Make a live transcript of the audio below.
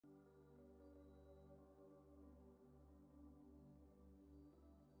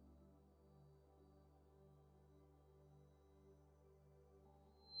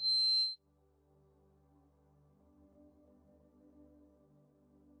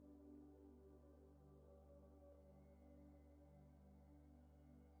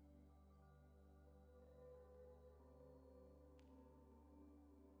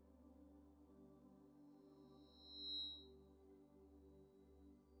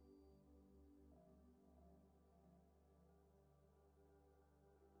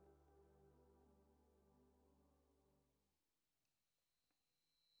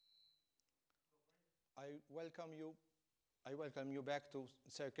I welcome you back to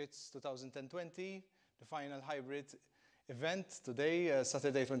Circuits 2020, the final hybrid event today,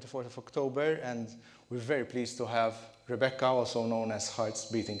 Saturday 24th of October, and we're very pleased to have Rebecca, also known as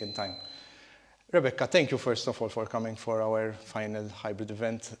Hearts Beating in Time. Rebecca, thank you first of all for coming for our final hybrid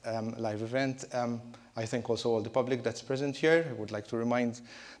event, live event. I thank also all the public that's present here. I would like to remind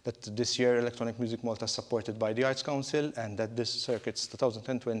that this year Electronic Music Malta is supported by the Arts Council and that this Circuits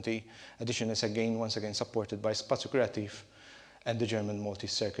 2020 edition is once again supported by Spazju Kreattiv and the German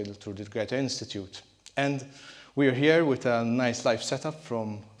Maltese Circle through the Goethe Institute. And we are here with a nice live setup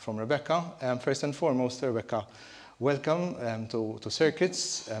from Rebecca. First and foremost, Rebecca, welcome to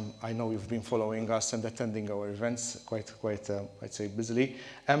Circuits. I know you've been following us and attending our events quite I'd say, busily.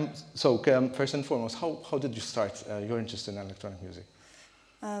 First and foremost, how did you start your interest in electronic music?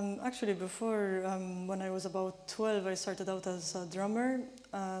 Actually, before, when I was about 12, I started out as a drummer,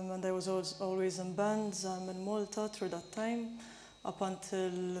 and I was always in bands in Malta through that time, up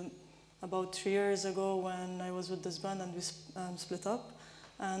until about 3 years ago when I was with this band and we split up.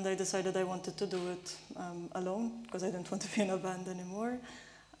 And I decided I wanted to do it alone because I didn't want to be in a band anymore.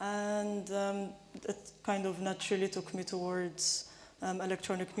 And it kind of naturally took me towards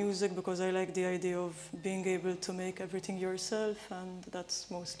electronic music because I like the idea of being able to make everything yourself, and that's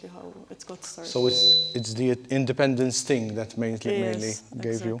mostly how it got started. So it's the independence thing that mainly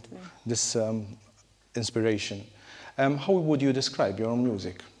gave you this inspiration. How would you describe your own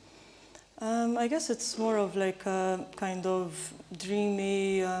music? I guess it's more of like a kind of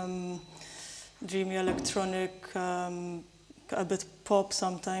dreamy electronic, a bit pop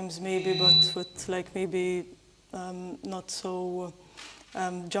sometimes maybe, but with like maybe not so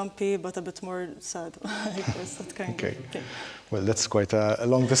jumpy, but a bit more sad, I guess, that kind of thing. Well, that's quite a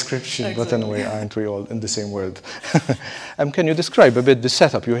long description, but anyway, aren't we all in the same world? Can you describe a bit the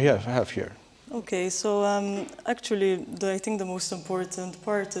setup you have here? Okay, so actually, I think the most important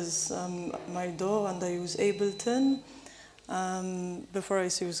part is my DAW, and I use Ableton. Before I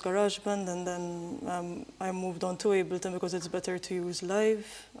used to use GarageBand, and then I moved on to Ableton because it's better to use live,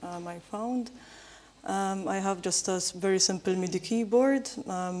 I found. I have just a very simple MIDI keyboard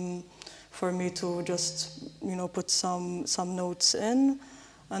for me to just, put some notes in.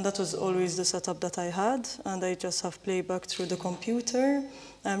 And that was always the setup that I had, and I just have playback through the computer.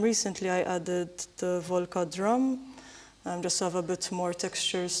 Recently I added the Volca drum, just to have a bit more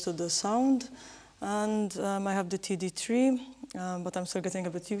textures to the sound. And I have the TD3, but I'm still getting a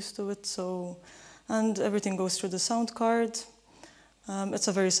bit used to it. And everything goes through the sound card. It's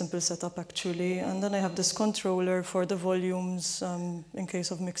a very simple setup actually. And then I have this controller for the volumes in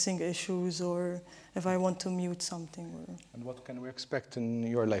case of mixing issues or if I want to mute something. And what can we expect in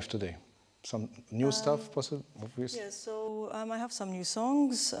your life today? Some new stuff, possible? Yeah, so I have some new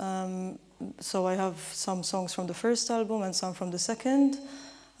songs. So I have some songs from the first album and some from the second.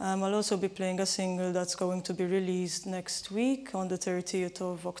 I'll also be playing a single that's going to be released next week on the 30th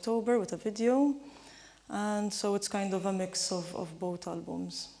of October with a video. And so it's kind of a mix of both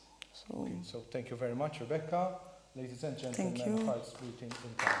albums. So thank you very much, Rebecca. Ladies and gentlemen, Hearts Beating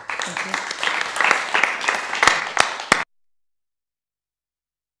in Time. Thank you.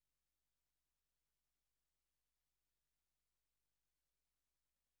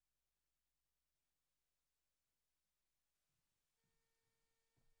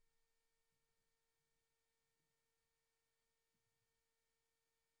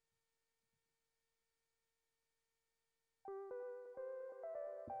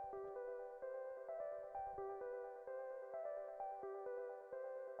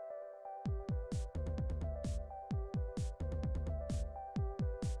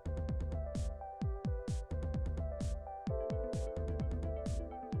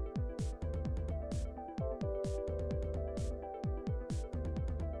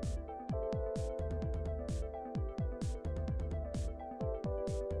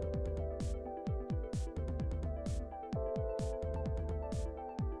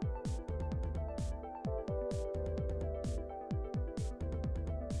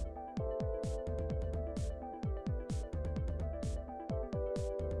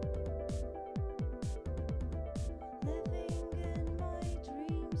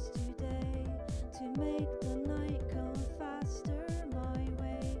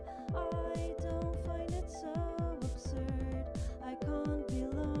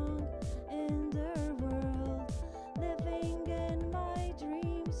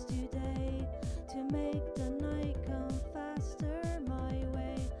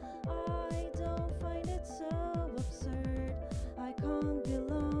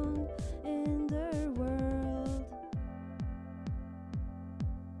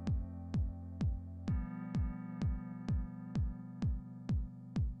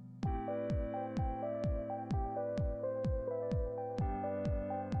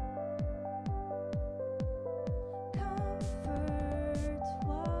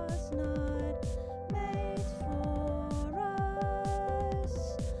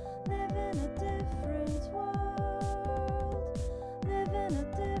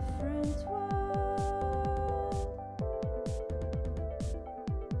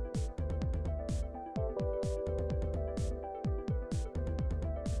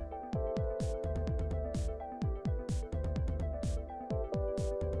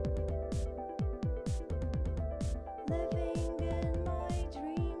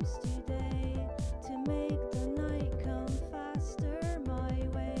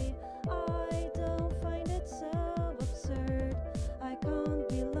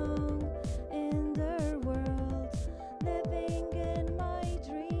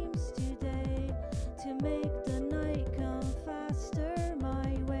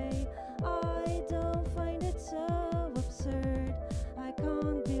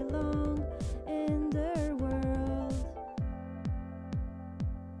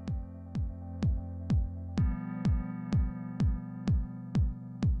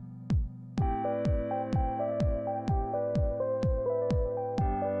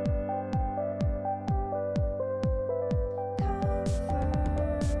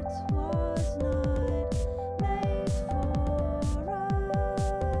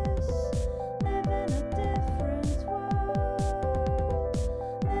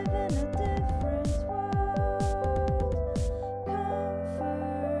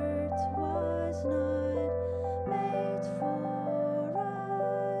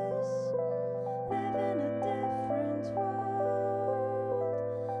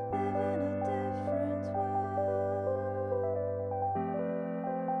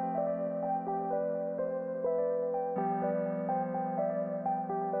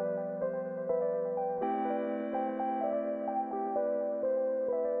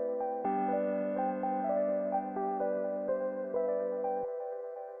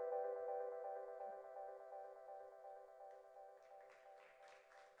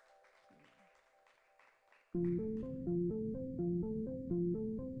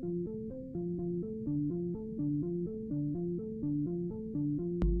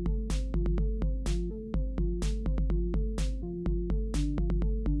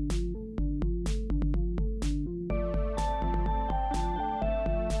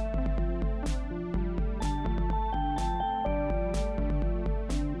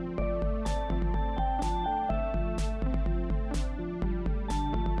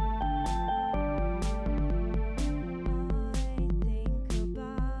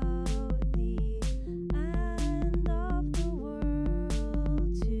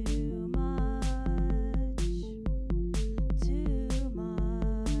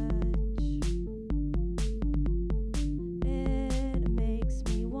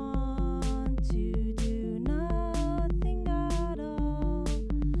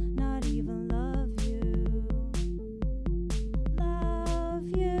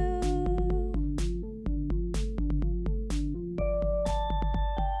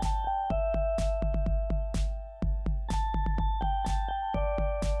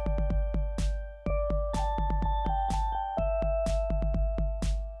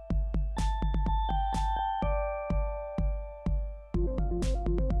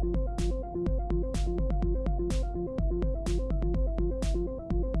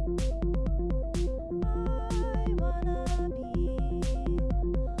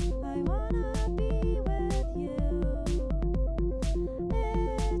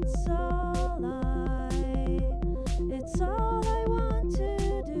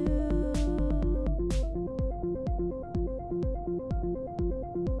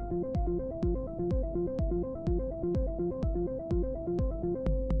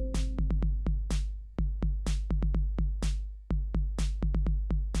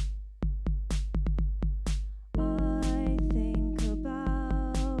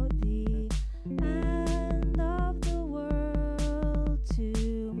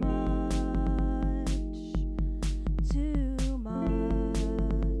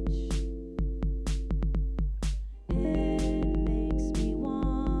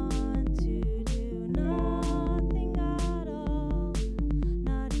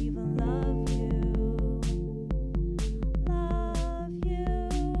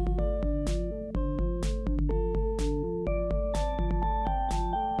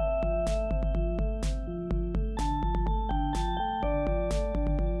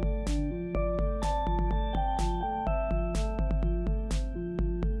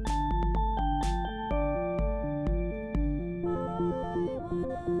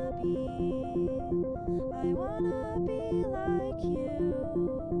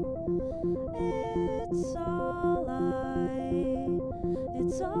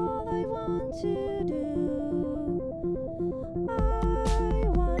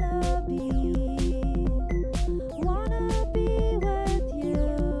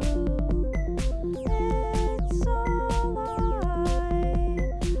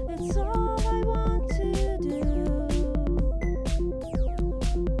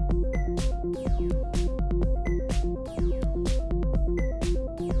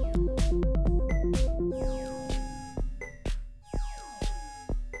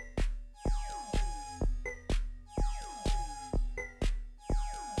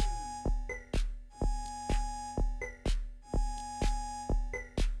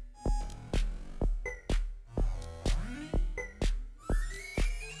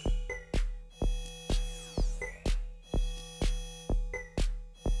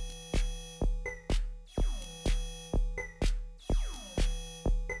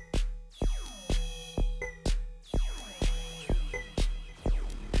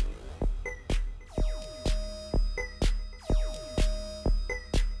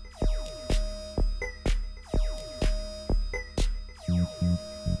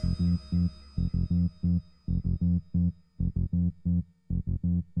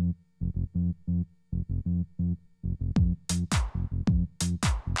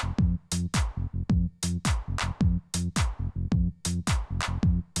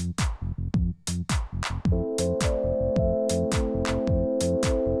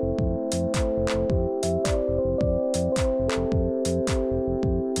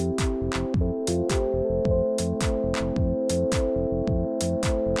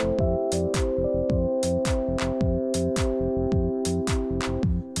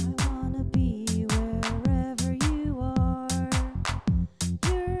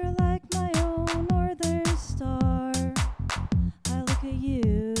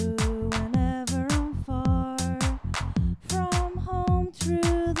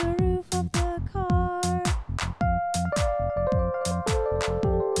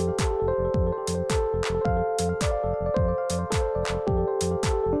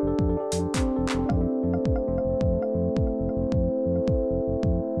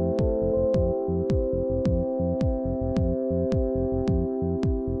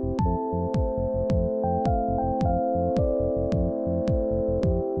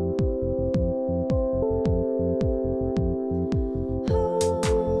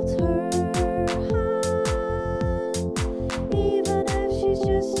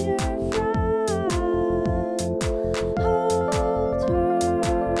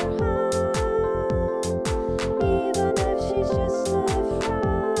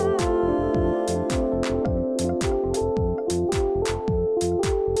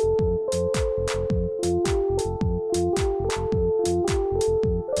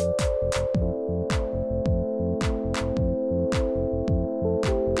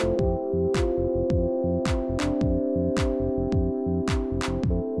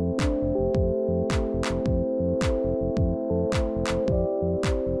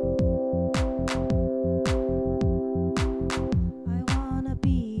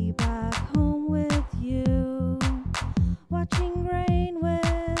 train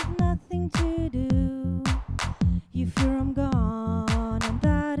with nothing to do. You fear I'm gone, and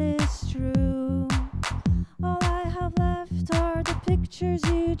that is true. All I have left are the pictures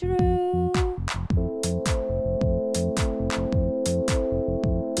you drew.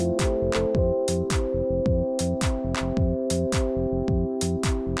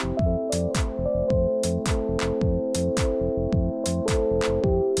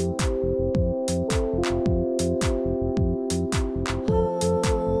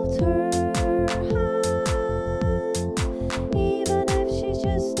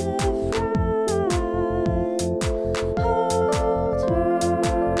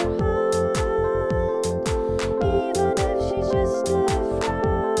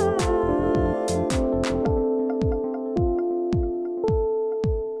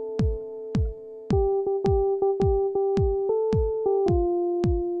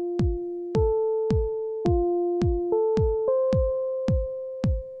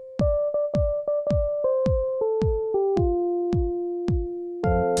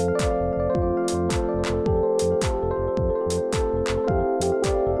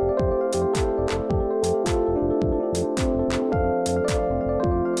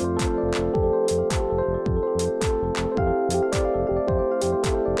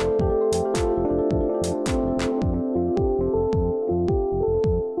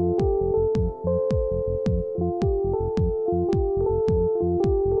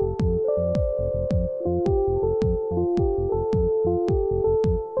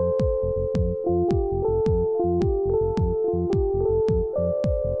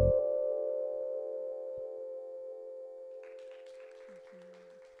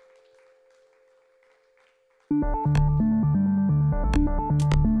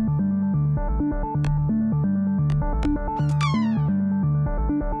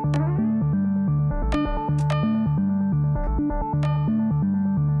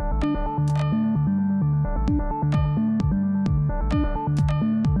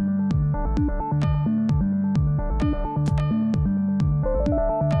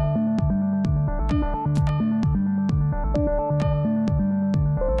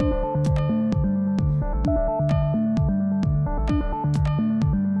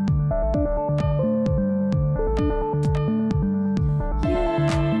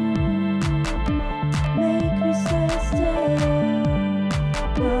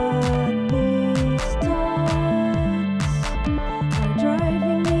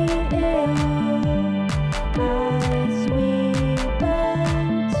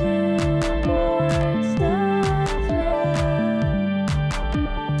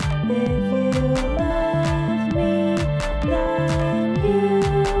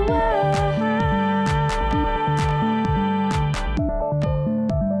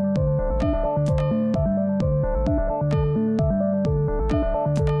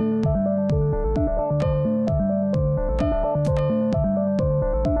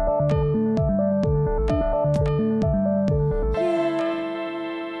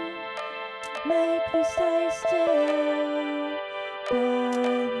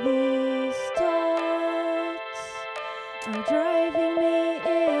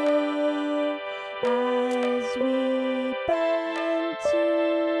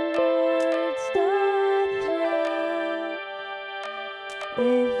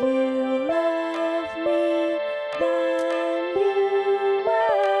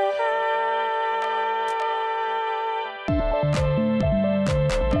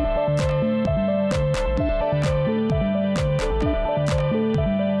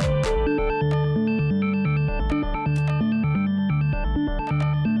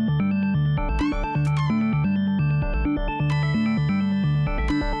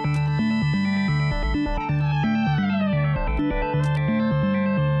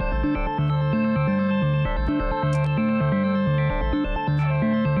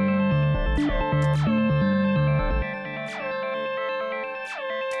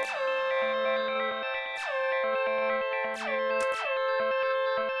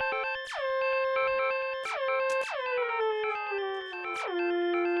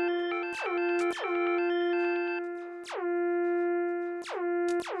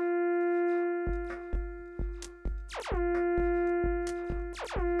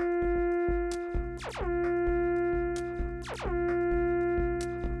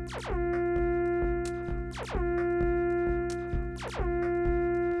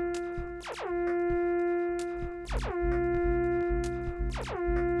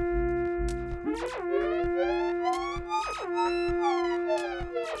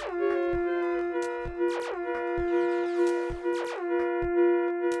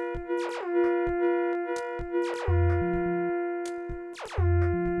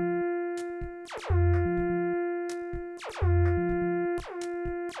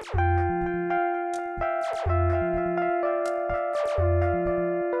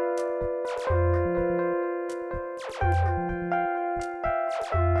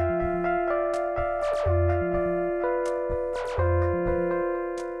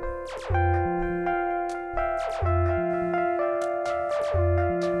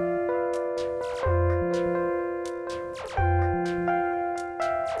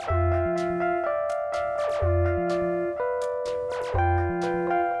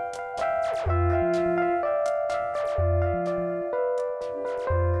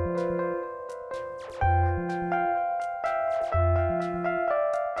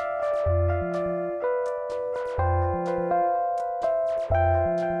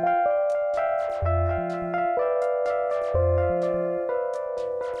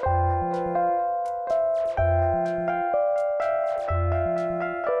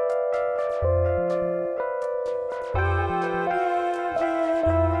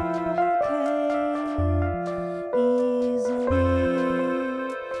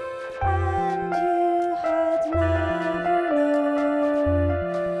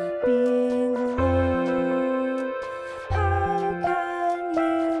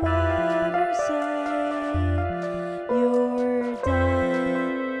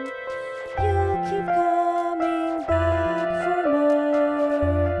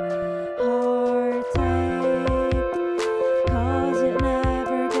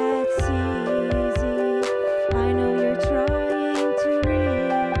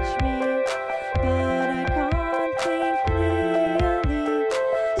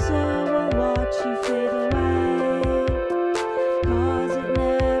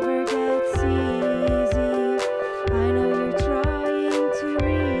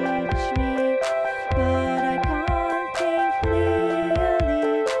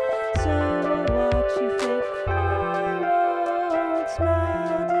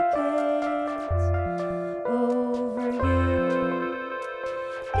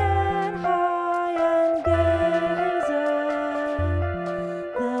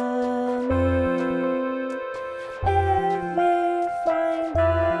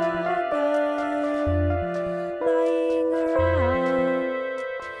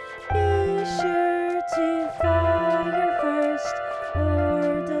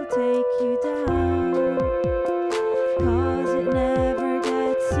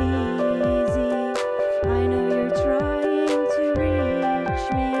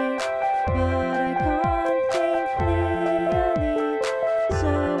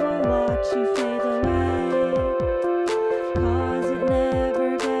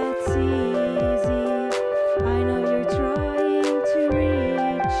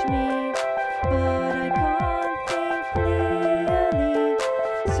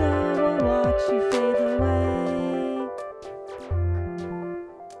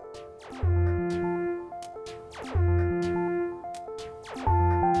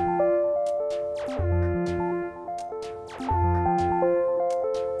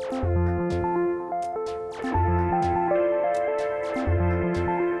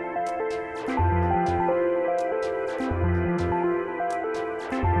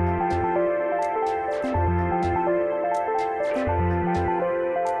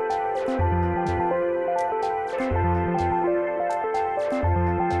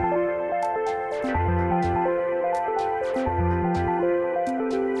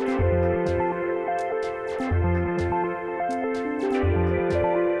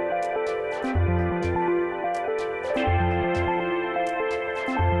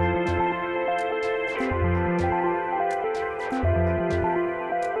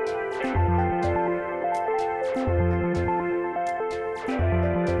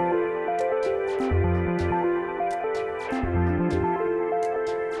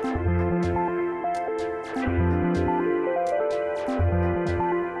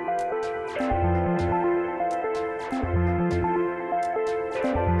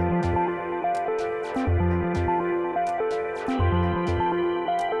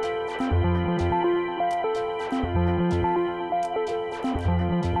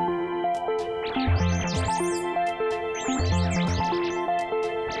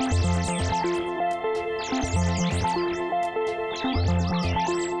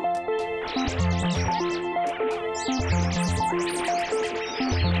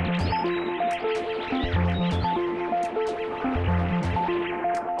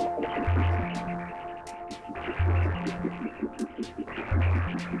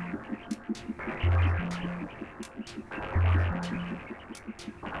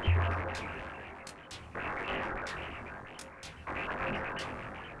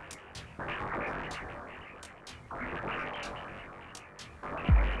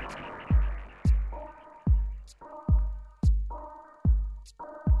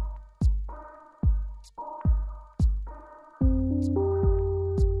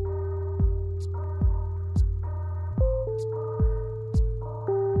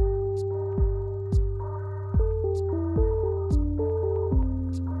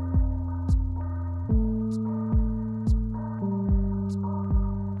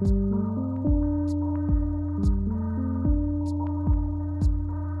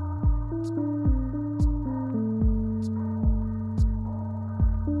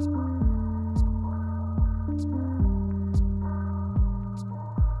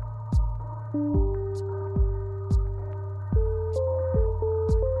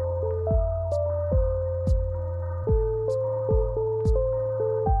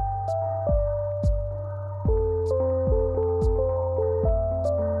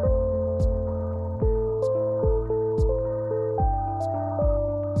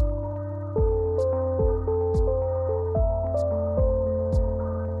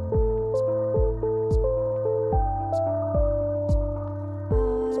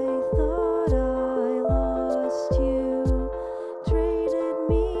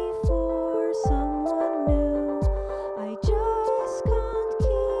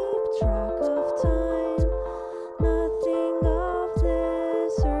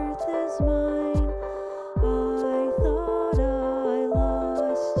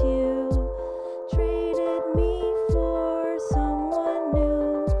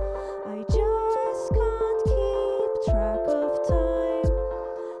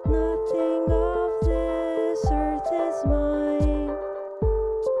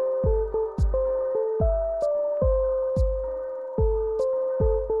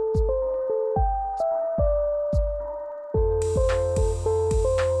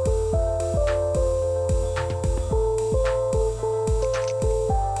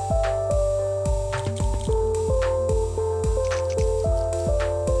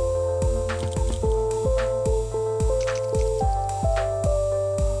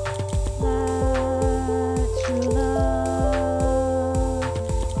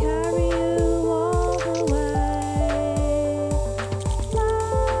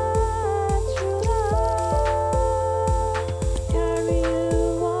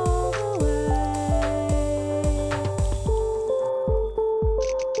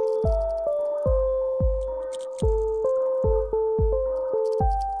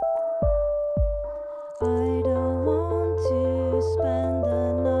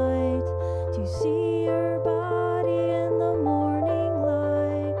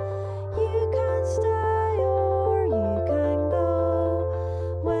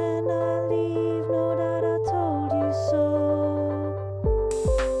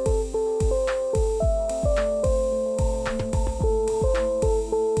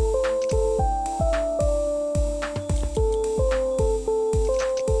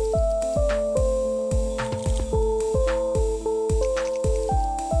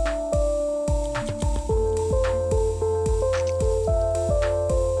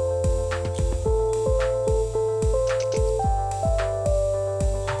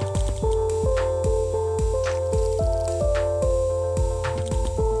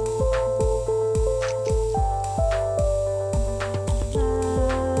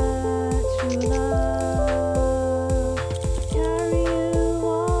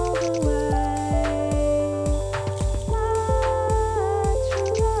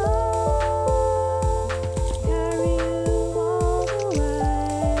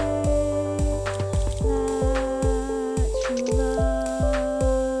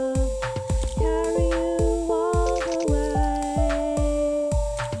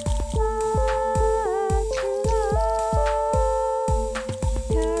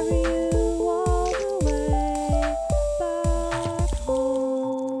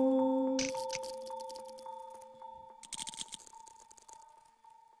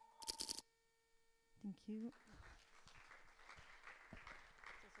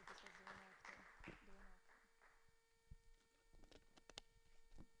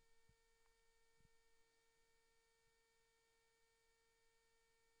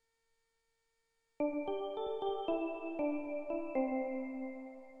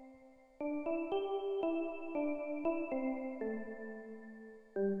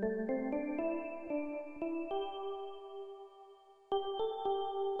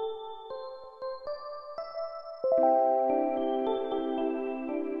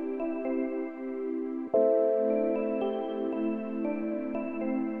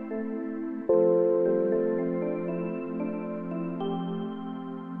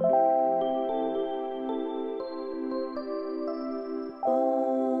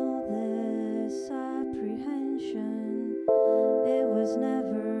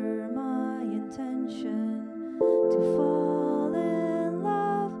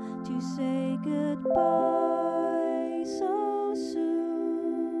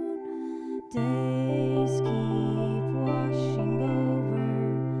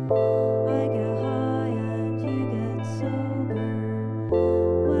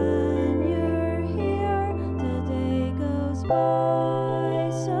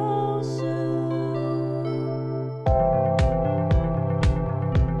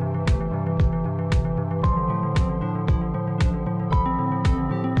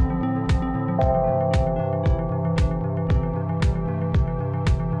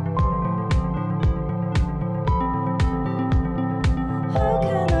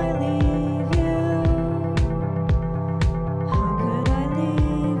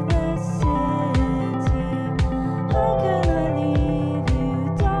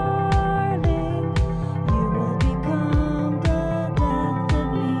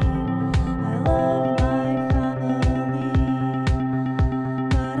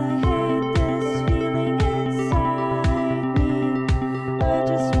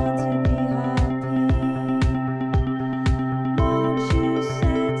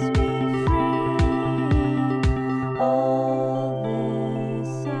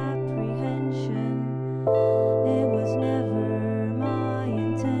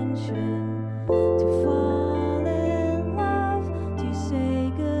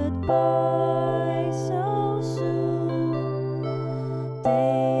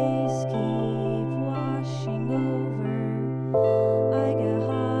 waves keep washing over. I get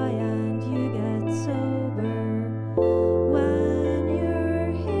high and you get sober. When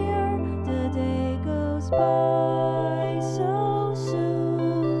you're here, the day goes by so soon.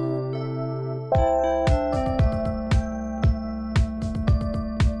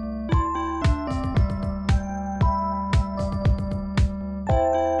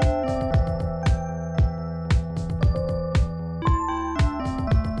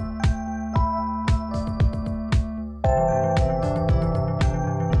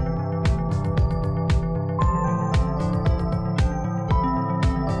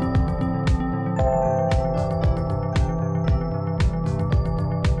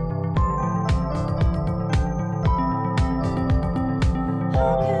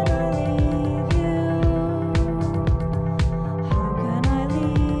 How can I leave you? How can I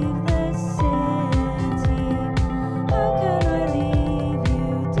leave this city? How can I leave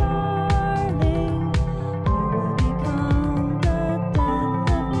you, darling? You will become the death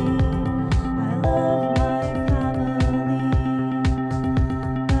of me. I love my family,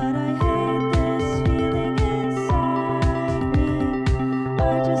 but I hate this feeling inside me. I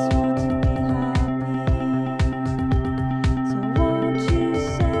just want to be happy. So won't you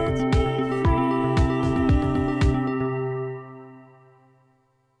set me free?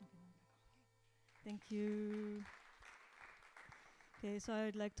 Thank you. Okay, so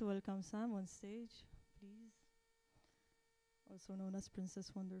I'd like to welcome Sam on stage, please. Also known as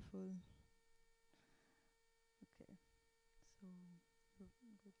Princess Wonderful. Okay, so you're good.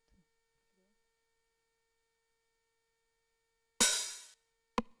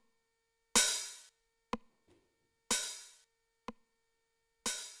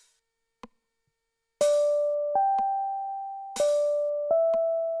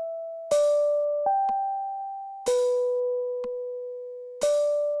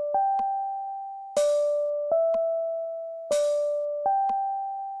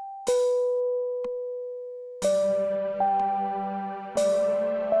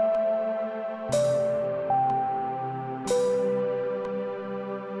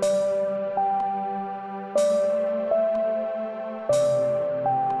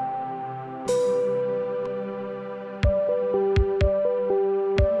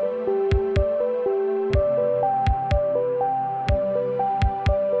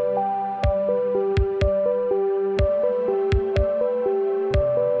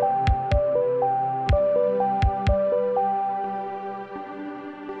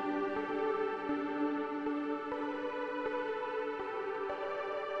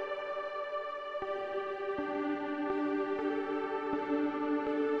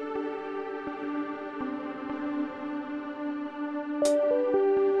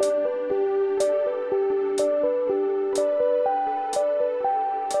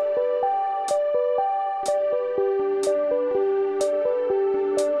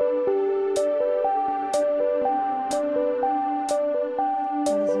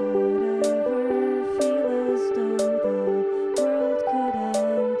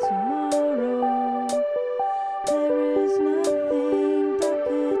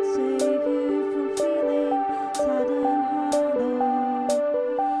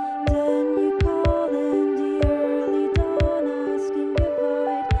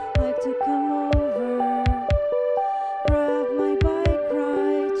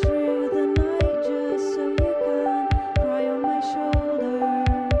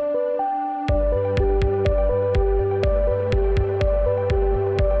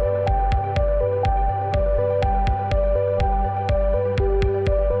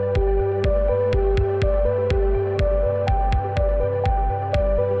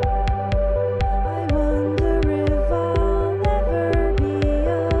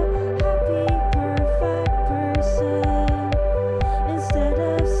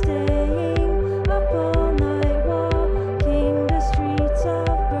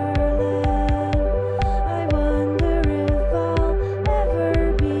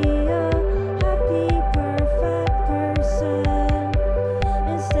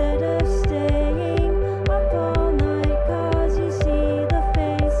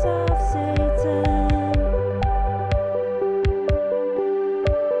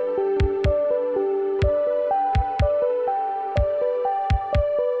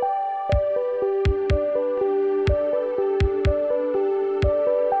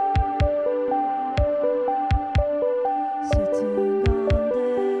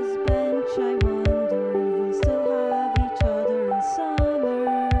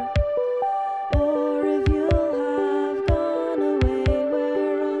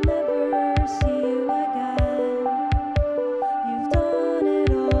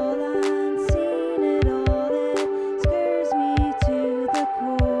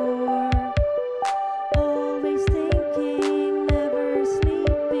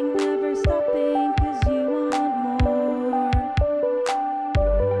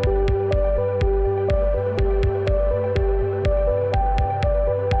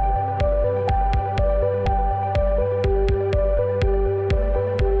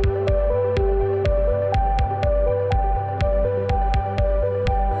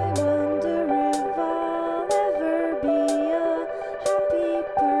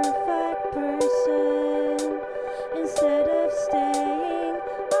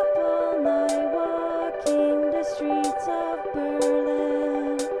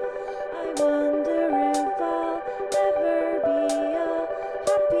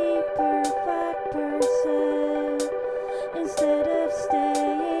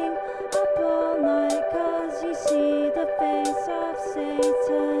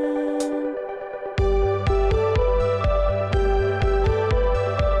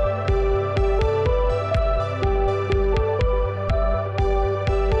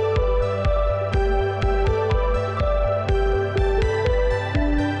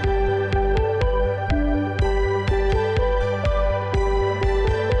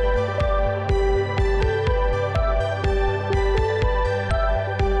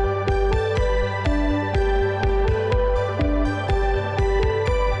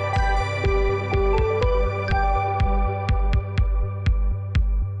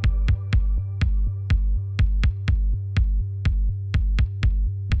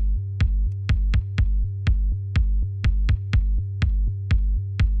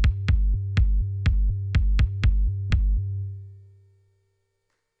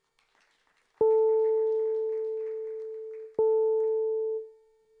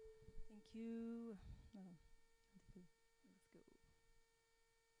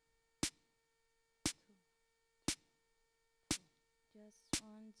 just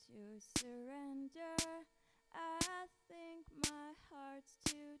want to surrender. I think my heart's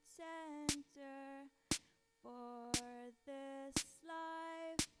too tender for this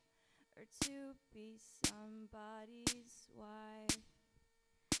life, or to be somebody's wife.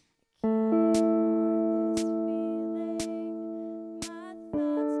 I can't ignore this feeling. My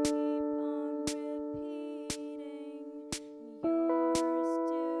thoughts keep on repeating, and yours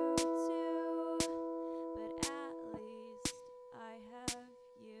do too. But at least I have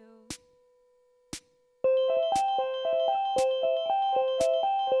you.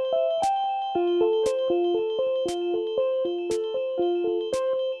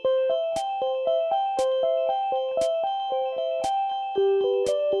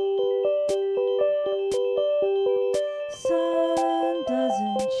 Sun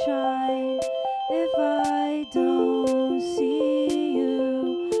doesn't shine if I don't see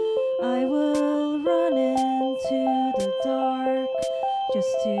you. I will run into the dark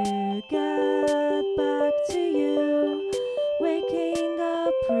just to get back to you. Waking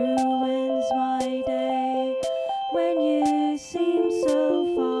up ruins my day when you seem so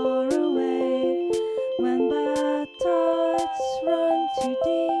far away. When bad thoughts run too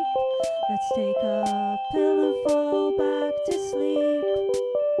deep, let's take a pill and fall back to sleep.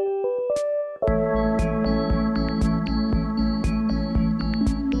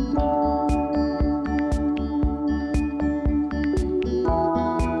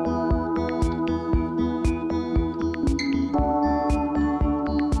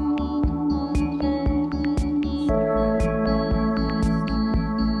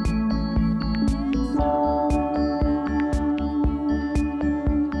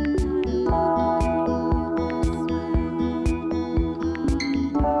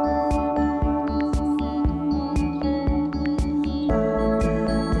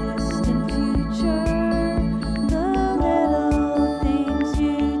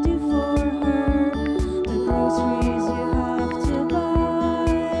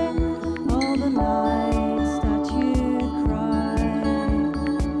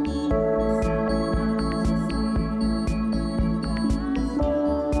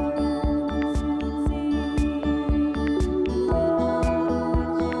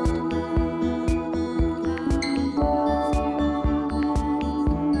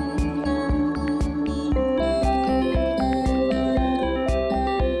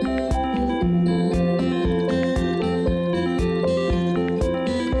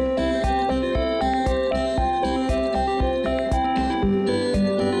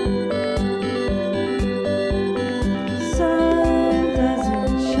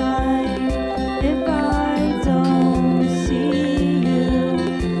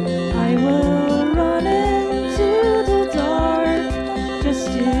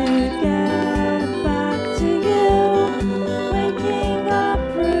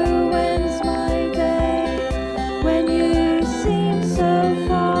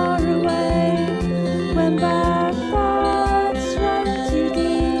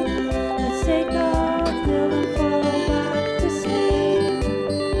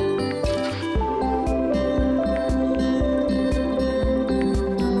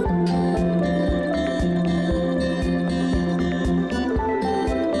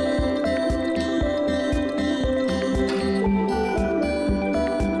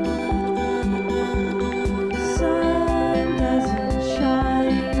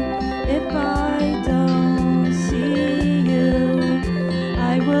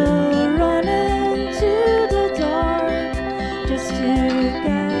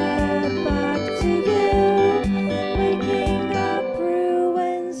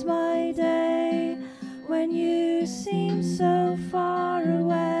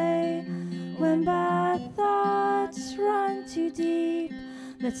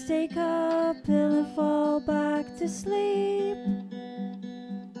 Let's take a pill and fall back to sleep.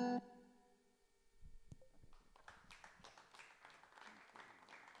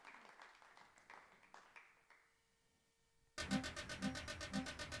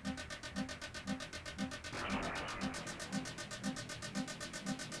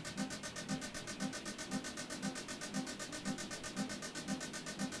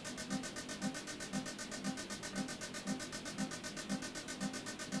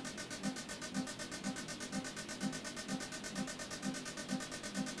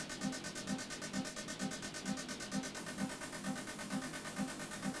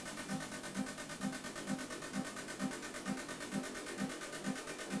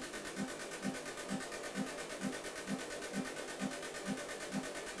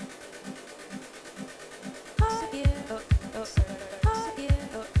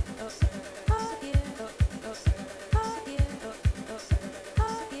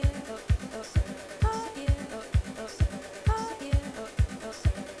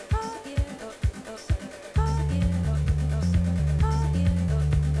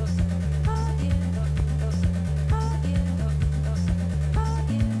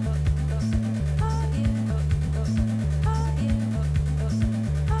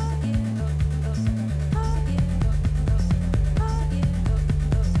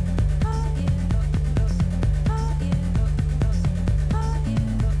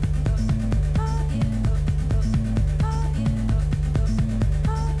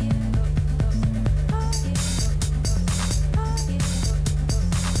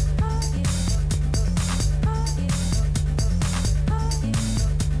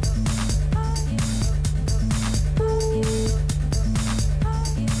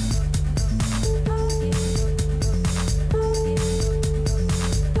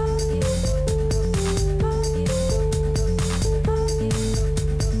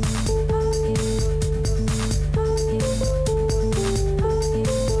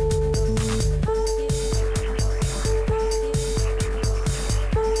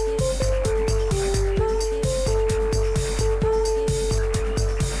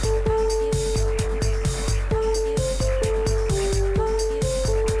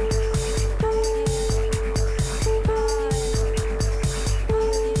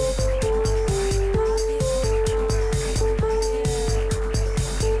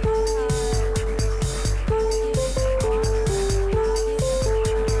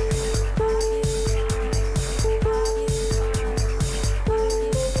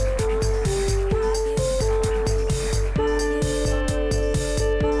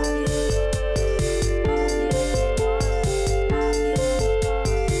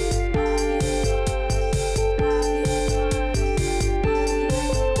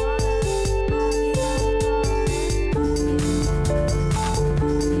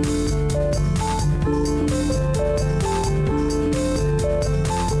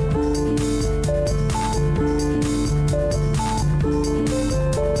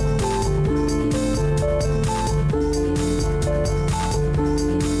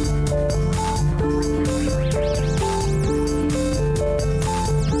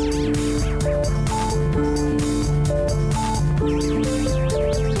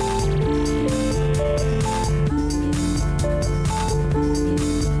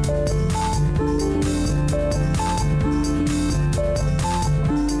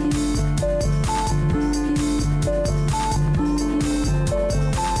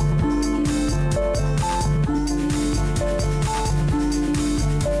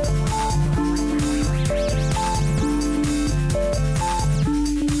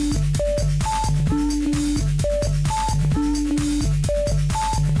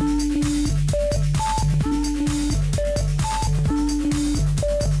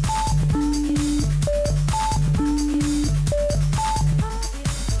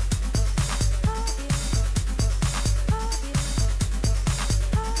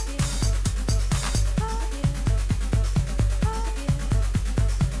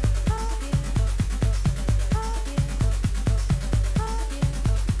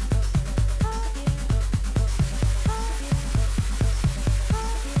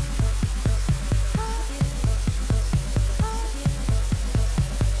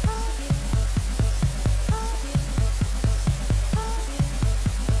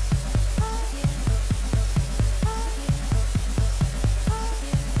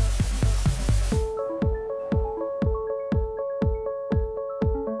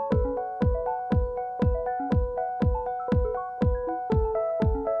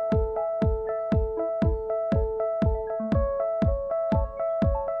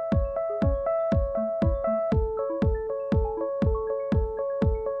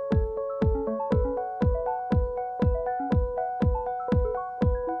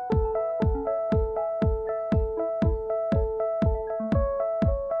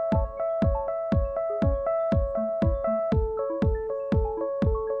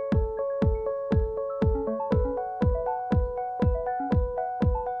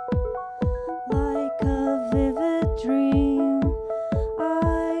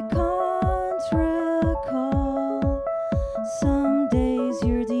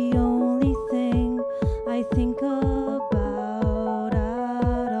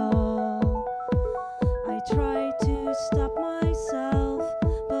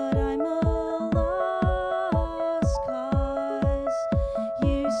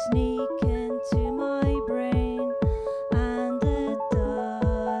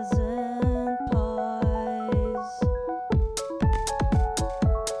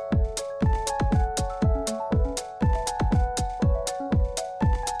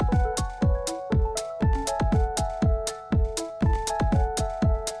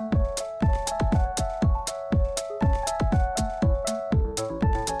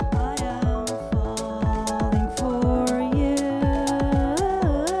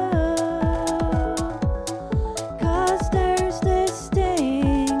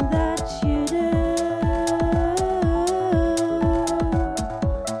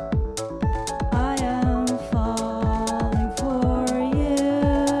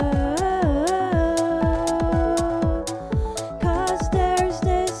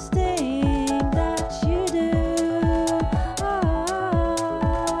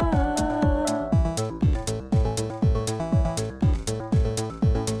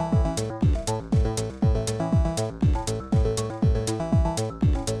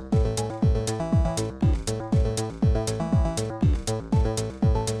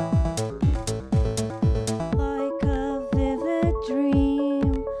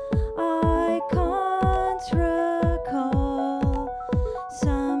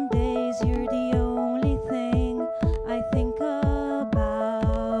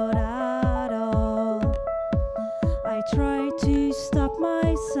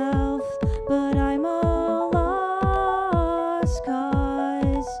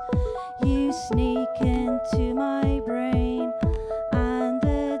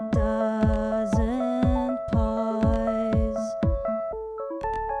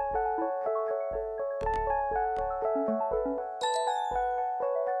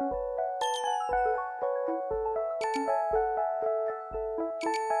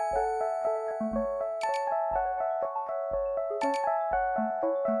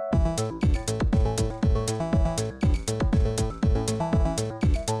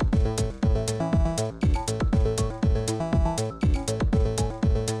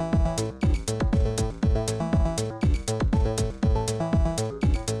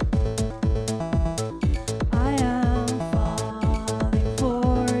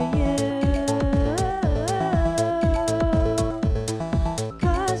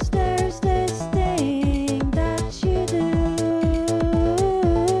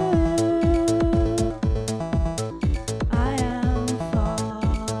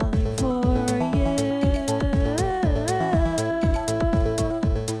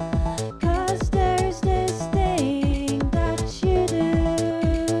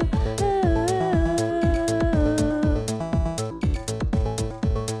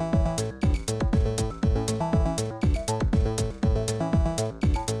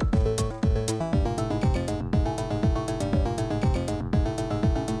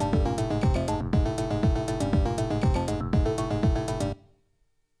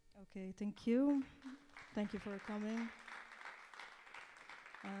 for coming.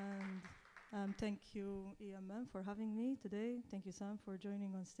 And thank you, EMM, for having me today. Thank you, Sam, for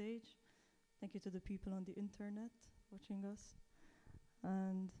joining on stage. Thank you to the people on the internet watching us.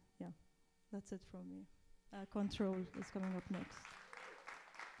 And yeah, that's it from me. Control is coming up next.